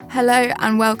Hello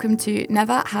and welcome to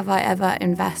Never Have I Ever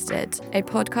Invested, a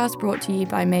podcast brought to you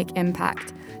by Make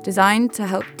Impact, designed to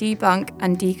help debunk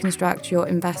and deconstruct your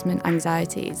investment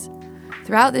anxieties.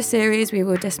 Throughout this series, we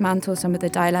will dismantle some of the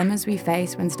dilemmas we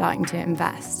face when starting to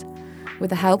invest. With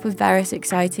the help of various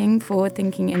exciting,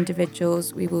 forward-thinking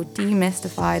individuals, we will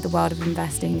demystify the world of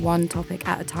investing one topic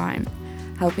at a time,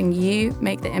 helping you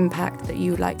make the impact that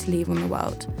you would like to leave on the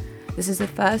world. This is the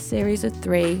first series of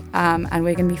 3, and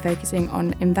we're going to be focusing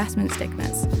on investment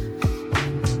stigmas.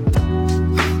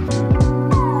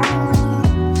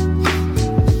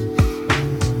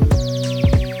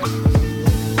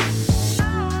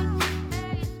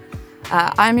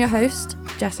 I'm your host,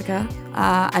 Jessica,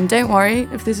 and don't worry,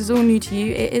 if this is all new to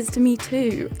you, it is to me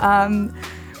too.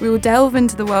 We will delve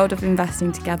into the world of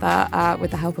investing together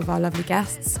with the help of our lovely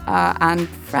guests, and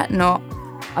fret not,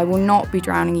 I will not be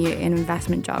drowning you in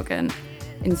investment jargon.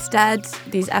 Instead,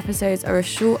 these episodes are a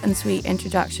short and sweet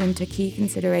introduction to key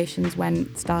considerations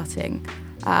when starting.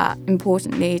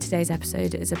 Importantly, today's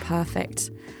episode is a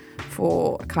perfect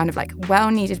for kind of like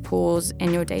well-needed pause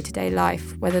in your day-to-day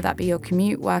life, whether that be your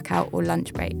commute, workout, or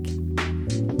lunch break.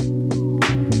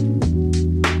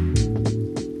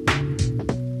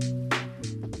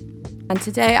 And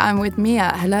today I'm with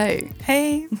Mia. Hello.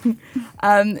 Hey.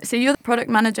 So you're the product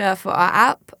manager for our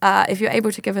app. If you're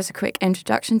able to give us a quick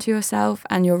introduction to yourself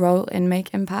and your role in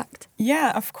Make Impact.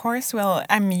 Yeah, of course. Well,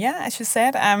 I'm Mia, as you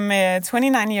said. I'm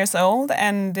 29 years old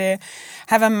and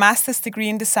have a master's degree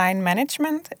in design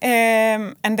management.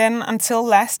 And then until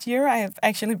last year, I have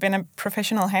actually been a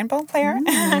professional handball player.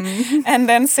 And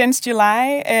then since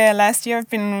July last year, I've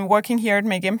been working here at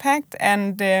Make Impact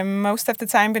and most of the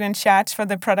time been in charge for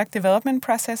the product development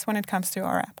process when it comes to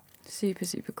our app. Super,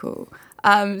 super cool.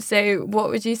 So what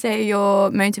would you say your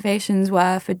motivations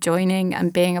were for joining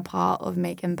and being a part of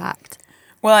Make Impact?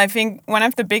 Well, I think one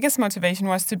of the biggest motivation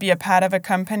was to be a part of a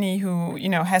company who,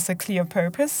 has a clear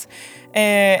purpose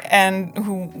and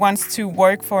who wants to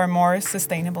work for a more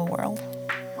sustainable world.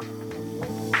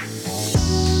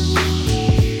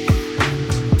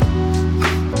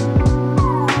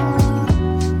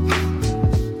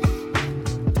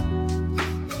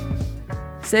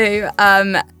 So,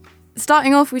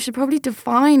 starting off, we should probably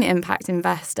define impact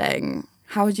investing.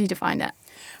 How would you define it?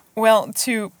 Well,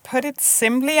 to put it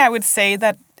simply, I would say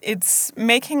that it's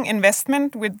making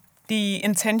investment with the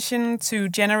intention to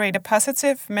generate a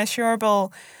positive,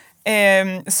 measurable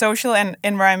social and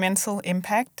environmental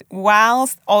impact,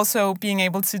 whilst also being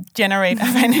able to generate a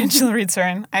financial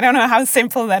return. I don't know how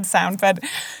simple that sounds, but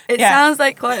it sounds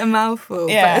like quite a mouthful.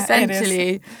 Yeah, but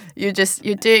essentially,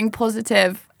 you're doing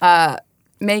positive,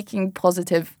 making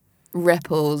positive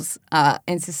ripples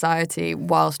in society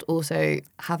whilst also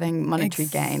having monetary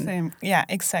gain. Yeah,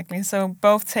 exactly. So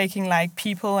both taking like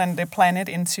people and the planet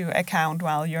into account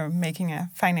while you're making a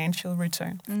financial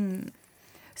return.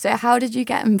 So how did you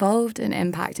get involved in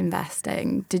impact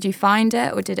investing? Did you find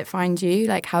it or did it find you?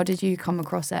 Like, how did you come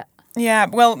across it? Yeah,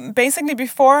 well, basically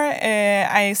before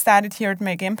I started here at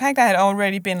Make Impact, I had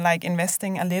already been like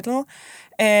investing a little.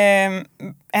 And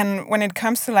when it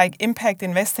comes to like impact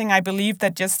investing, I believe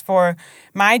that just for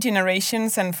my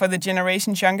generations and for the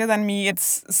generations younger than me,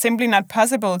 it's simply not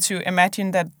possible to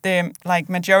imagine that the like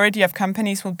majority of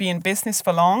companies will be in business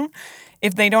for long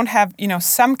if they don't have,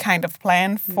 some kind of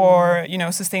plan for,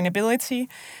 sustainability.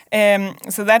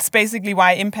 So that's basically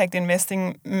why impact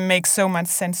investing makes so much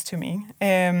sense to me.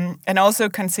 And also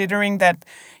considering that,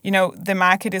 the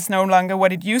market is no longer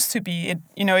what it used to be.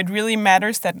 It really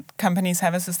matters that companies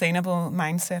have a sustainable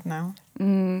mindset now.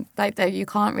 Like that you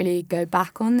can't really go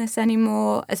back on this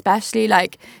anymore, especially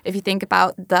like if you think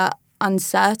about the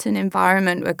uncertain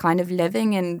environment we're kind of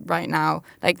living in right now.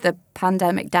 Like the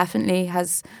pandemic definitely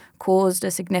has caused a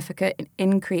significant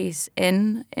increase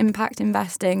in impact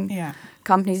investing. Yeah.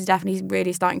 Companies are definitely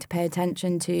really starting to pay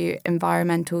attention to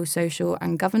environmental, social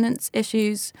and governance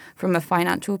issues from a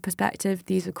financial perspective.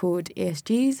 These are called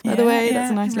ESGs, by the way.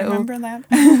 That's a nice little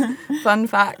fun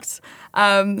fact.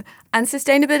 And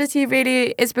sustainability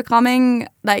really is becoming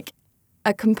like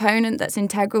a component that's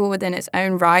integral within its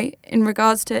own right in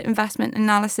regards to investment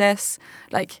analysis,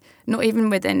 like not even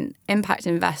within impact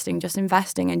investing, just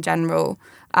investing in general.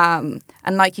 And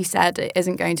like you said, it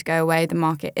isn't going to go away. The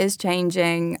market is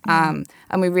changing, and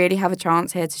we really have a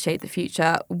chance here to shape the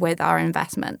future with our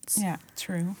investments. Yeah,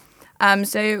 true.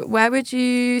 So where would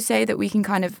you say that we can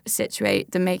kind of situate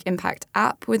the Make Impact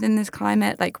app within this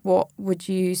climate? Like what would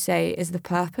you say is the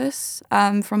purpose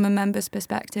from a member's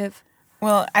perspective?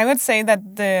 Well, I would say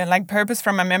that the purpose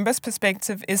from a member's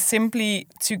perspective is simply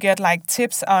to get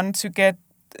tips on to get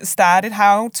started,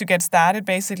 how to get started,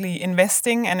 basically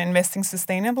investing and investing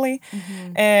sustainably.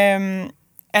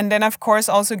 And then, of course,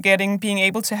 also being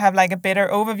able to have like a better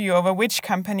overview over which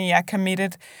company are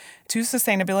committed to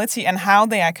sustainability and how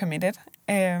they are committed.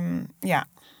 And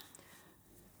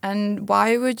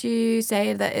why would you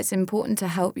say that it's important to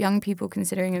help young people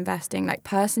considering investing? Like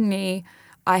personally,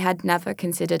 I had never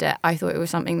considered it. I thought it was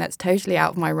something that's totally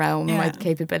out of my realm, my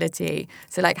capability.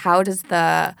 So like, how does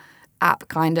the app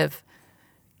kind of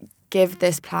give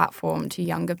this platform to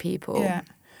younger people? Yeah.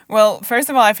 Well, first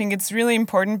of all, I think it's really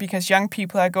important because young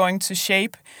people are going to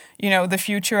shape, the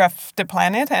future of the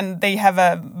planet, and they have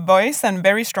a voice and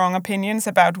very strong opinions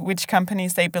about which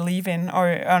companies they believe in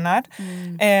or not.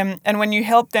 And when you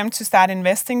help them to start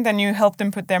investing, then you help them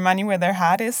put their money where their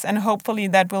heart is, and hopefully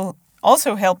that will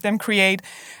also help them create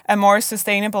a more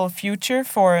sustainable future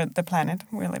for the planet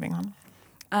we're living on.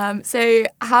 So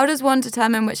how does one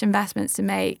determine which investments to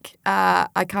make?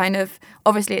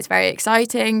 Obviously it's very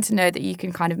exciting to know that you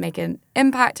can kind of make an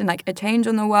impact and like a change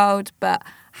on the world, but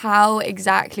how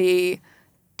exactly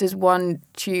does one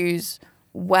choose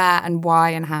where and why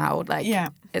and how?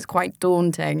 It's quite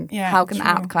daunting. How can the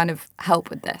app kind of help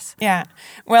with this? Yeah,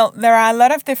 well, there are a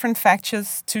lot of different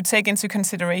factors to take into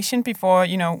consideration before,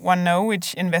 one know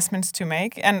which investments to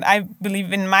make. And I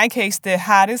believe in my case, the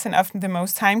hardest and often the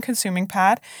most time-consuming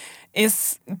part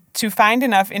is to find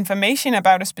enough information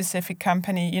about a specific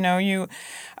company. You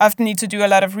often need to do a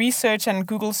lot of research and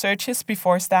Google searches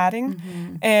before starting.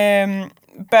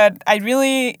 But I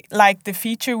really like the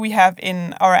feature we have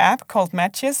in our app called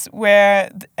Matches, where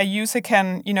a user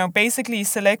can, basically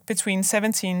select between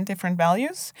 17 different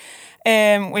values,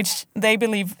 which they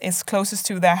believe is closest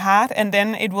to their heart, and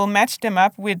then it will match them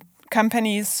up with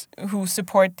companies who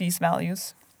support these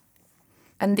values.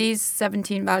 And these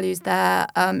 17 values, they're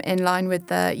in line with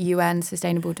the UN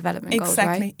Sustainable Development Goals, right?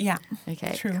 Exactly, yeah.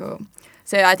 Okay, True. Cool.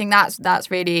 So I think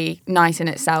that's really nice in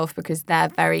itself because they're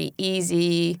very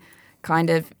easy,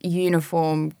 kind of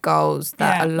uniform goals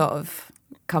that a lot of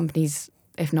companies,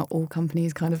 if not all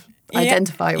companies, kind of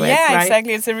identify with. Yeah, right?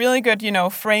 Exactly. It's a really good,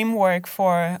 framework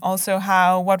for also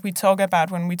what we talk about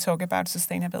when we talk about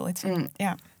sustainability.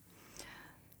 Yeah.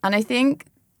 And I think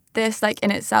this, like,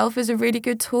 in itself is a really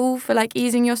good tool for, like,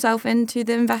 easing yourself into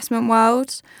the investment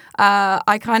world.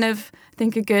 I kind of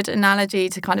think a good analogy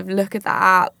to kind of look at the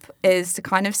app is to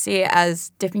kind of see it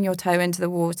as dipping your toe into the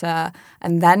water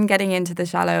and then getting into the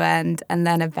shallow end and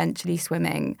then eventually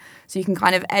swimming. So you can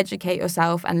kind of educate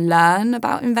yourself and learn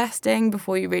about investing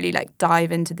before you really, like,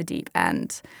 dive into the deep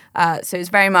end. So it's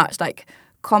very much, like,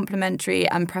 complementary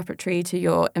and preparatory to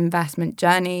your investment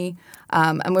journey.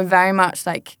 And we're very much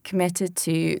like committed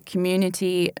to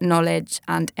community, knowledge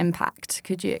and impact.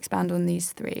 Could you expand on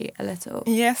these three a little?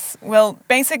 Yes. Well,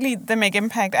 basically the Make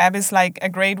Impact app is like a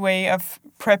great way of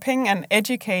prepping and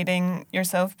educating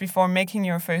yourself before making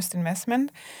your first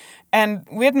investment. And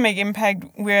with Make Impact,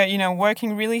 we're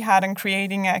working really hard on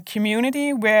creating a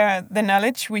community where the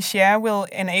knowledge we share will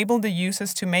enable the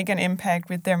users to make an impact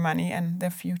with their money and their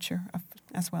future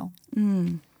as well.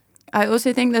 I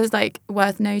also think there's like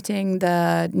worth noting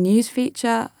the news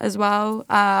feature as well.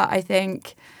 I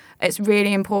think it's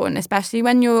really important, especially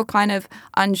when you're kind of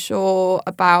unsure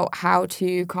about how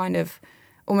to kind of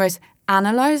almost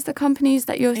analyze the companies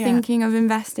that you're thinking of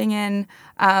investing in.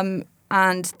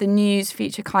 And the news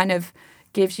feature kind of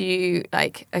gives you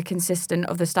like a consistent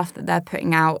of the stuff that they're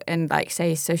putting out in like,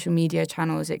 say, social media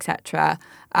channels, etc.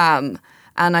 And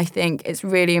I think it's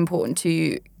really important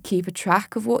to keep a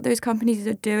track of what those companies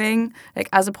are doing. Like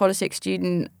as a politics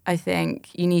student, I think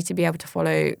you need to be able to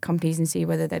follow companies and see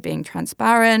whether they're being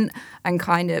transparent and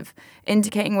kind of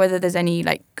indicating whether there's any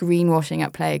like greenwashing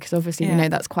at play, because obviously we know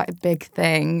that's quite a big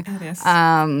thing. It is.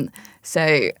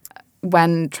 So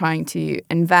when trying to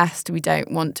invest, we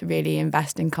don't want to really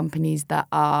invest in companies that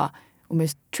are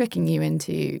almost tricking you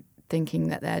into thinking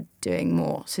that they're doing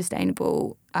more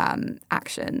sustainable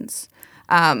actions.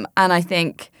 And I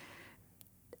think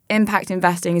impact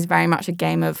investing is very much a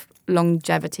game of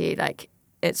longevity. Like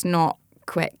it's not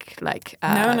quick. Like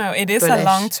no, it is bullish. A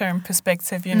long-term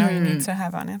perspective. You need to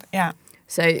have on it. Yeah.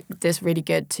 So it's really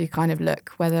good to kind of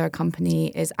look whether a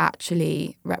company is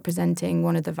actually representing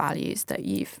one of the values that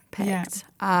you've picked.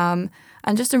 Yeah.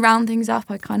 And just to round things up,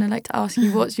 I'd kind of like to ask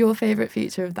you, what's your favorite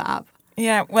feature of the app?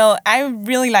 Yeah, well, I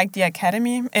really like the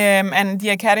Academy. And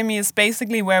the Academy is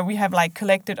basically where we have like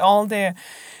collected all the,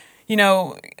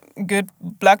 good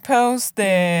blog posts,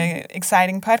 the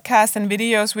exciting podcasts and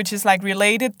videos, which is like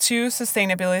related to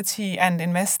sustainability and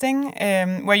investing,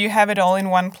 where you have it all in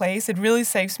one place. It really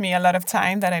saves me a lot of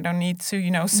time that I don't need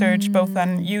to, search both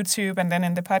on YouTube and then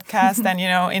in the podcast and,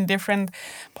 in different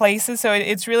places. So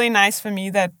it's really nice for me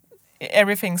that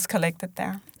everything's collected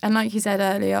there. And like you said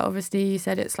earlier, obviously you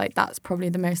said it's like that's probably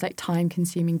the most like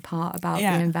time-consuming part about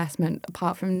the investment,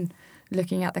 apart from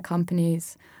looking at the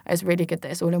companies. It's really good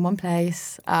that it's all in one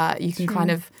place. You can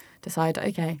kind of decide,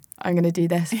 okay, I'm going to do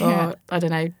this for,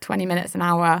 20 minutes, an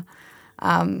hour.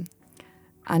 And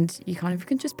you kind of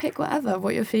can just pick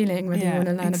what you're feeling, whether you want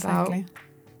to learn about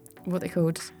what they're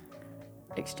called,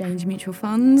 exchange mutual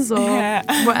funds or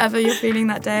whatever you're feeling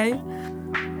that day.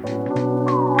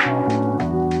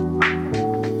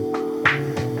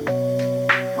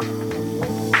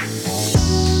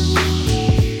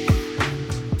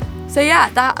 So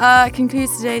that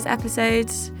concludes today's episode.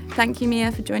 Thank you, Mia,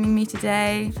 for joining me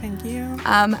today. Thank you.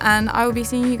 And I will be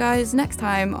seeing you guys next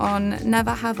time on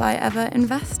Never Have I Ever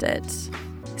Invested.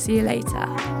 See you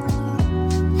later.